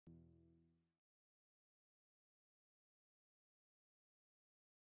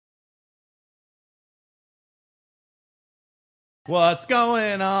What's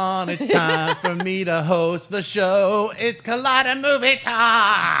going on? It's time for me to host the show. It's Collider Movie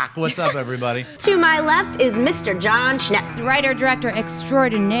Talk. What's up, everybody? To my left is Mr. Jon Schnepp. Writer-director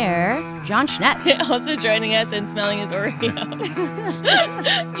extraordinaire, Jon Schnepp. Also joining us and smelling his Oreo.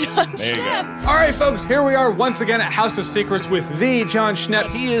 Jon Schnepp. All right, folks, here we are once again at House of Secrets with the Jon Schnepp.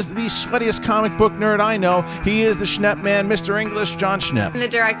 He is the sweatiest comic book nerd I know. He is the Schnepp man, Mr. English, Jon Schnepp. The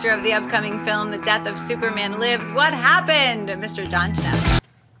director of the upcoming film, The Death of Superman Lives. What happened? Mr. Jon Schnepp.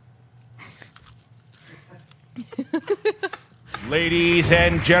 Ladies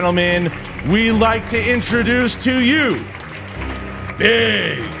and gentlemen, we like to introduce to you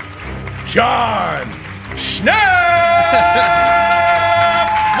Big Jon Schnepp!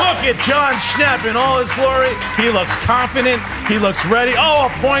 Look at Jon Schnepp in all his glory. He looks confident. He looks ready. Oh, a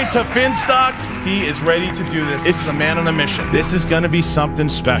point to Finstock. He is ready to do this. It's a man on a mission. This is going to be something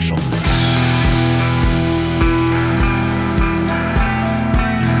special.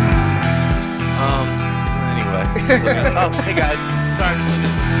 Oh, hey guys. Sorry.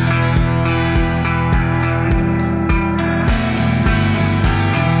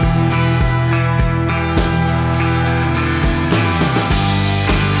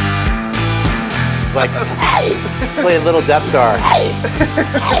 Like, play a little Death Star.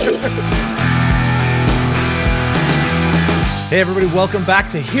 Hey everybody, welcome back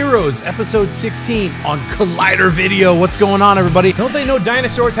to Heroes, episode 16 on Collider Video. What's going on, everybody? Don't they know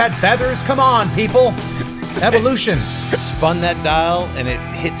dinosaurs had feathers? Come on, people. Evolution. Spun that dial and it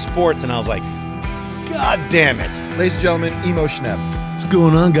hit sports, and I was like, God damn it. Ladies and gentlemen, Emo Schnepp. What's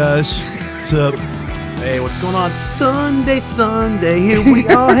going on, guys? What's up? Hey, what's going on? Sunday, here we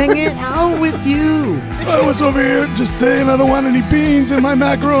are hanging out with you. I was over here just saying I don't want any beans in my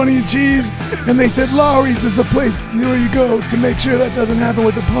macaroni and cheese, and they said Lowry's is the place where you go to make sure that doesn't happen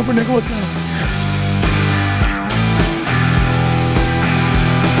with the pumpernickel. What's up?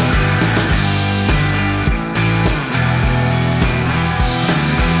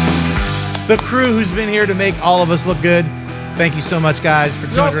 The crew who's been here to make all of us look good. Thank you so much, guys, for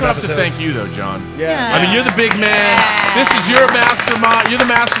 200 You also have episodes. to thank you, though, John. Yeah. I mean, you're the big man. This is your mastermind. You're the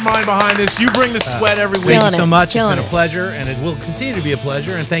mastermind behind this. You bring the sweat every week. Thank you so much. It's Killing been a it. pleasure, and it will continue to be a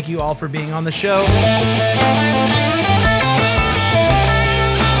pleasure. And thank you all for being on the show.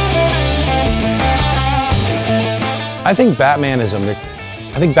 I think Batman is a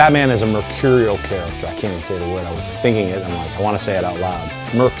mercurial character. I can't even say the word. I was thinking it, and I'm like, I want to say it out loud.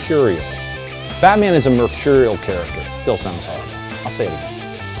 Mercurial. Batman is a mercurial character. It still sounds hard. I'll say it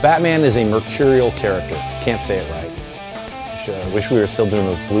again. Batman is a mercurial character. Can't say it right. I wish we were still doing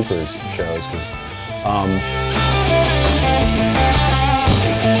those bloopers shows.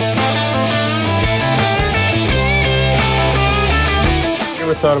 You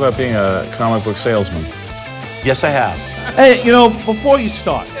ever thought about being a comic book salesman? Yes, I have. Hey, you know, before you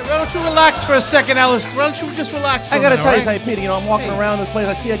start, Why don't you relax for a second, Ellis? Why don't you just relax for I a gotta minute, tell you all right? something, Peter. You know, I'm walking around the place.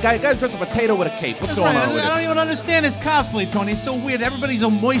 I see a guy dressed as a potato with a cape. What's going on with I it? don't even understand his cosplay, Tony. It's so weird. Everybody's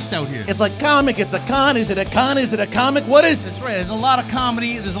so moist out here. It's like comic. It's a con. Is it a con? Is it a comic? What is it? That's right. There's a lot of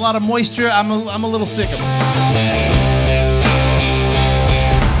comedy. There's a lot of moisture. I'm a little sick of it.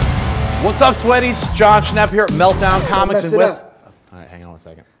 What's up, sweaties? Jon Schnepp here at Meltdown Comics in West. All right, hang on one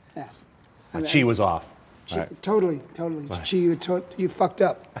second. Yes. My chi was off. Totally. Chi, you fucked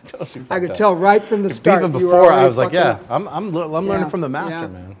up. I could tell right from the start. Even you were before, I already was like, fucking yeah, up. I'm learning from the master,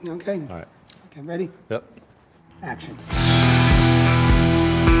 man. Okay. All right. Okay, ready? Yep. Action.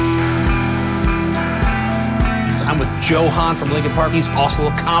 I'm with Joe Hahn from Lincoln Park. He's also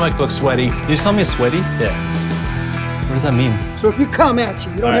a comic book sweaty. Did you just call me a sweaty? Yeah. What does that mean? So if you come at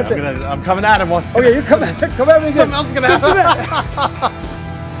you, you don't have to. I'm coming at him once. Okay, you come at me. Come at me again. Something else is gonna happen.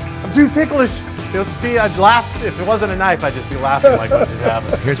 I'm too ticklish. You'll see, I'd laugh. If it wasn't a knife, I'd just be laughing like what just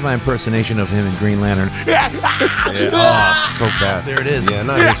happened. Here's my impersonation of him in Green Lantern. Oh, so bad. There it is. Yeah,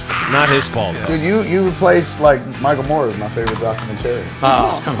 not his fault. Dude, you replaced like Michael Moore as my favorite documentarian.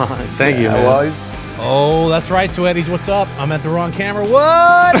 Oh, come on. Thank you, man. Well, Oh, that's right, sweaties. What's up? I'm at the wrong camera.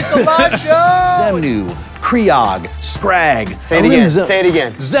 What? It's a live show. Zemnu, Kriog, Scrag. Say it again. Say it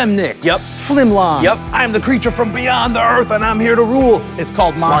again. Zemnix. Yep. Flimlon. Yep. I am the creature from beyond the earth, and I'm here to rule. It's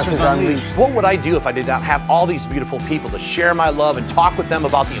called Monsters Unleashed. What would I do if I did not have all these beautiful people to share my love and talk with them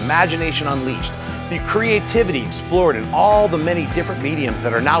about the imagination unleashed, the creativity explored in all the many different mediums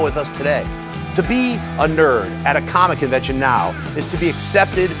that are now with us today? To be a nerd at a comic convention now is to be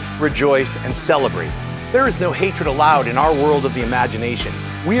accepted, rejoiced, and celebrated. There is no hatred allowed in our world of the imagination.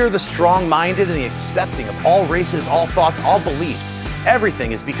 We are the strong-minded and the accepting of all races, all thoughts, all beliefs.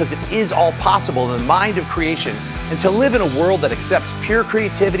 Everything is because it is all possible in the mind of creation, and to live in a world that accepts pure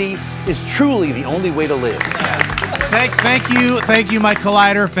creativity is truly the only way to live. Thank you, my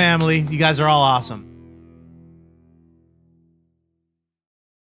Collider family. You guys are all awesome.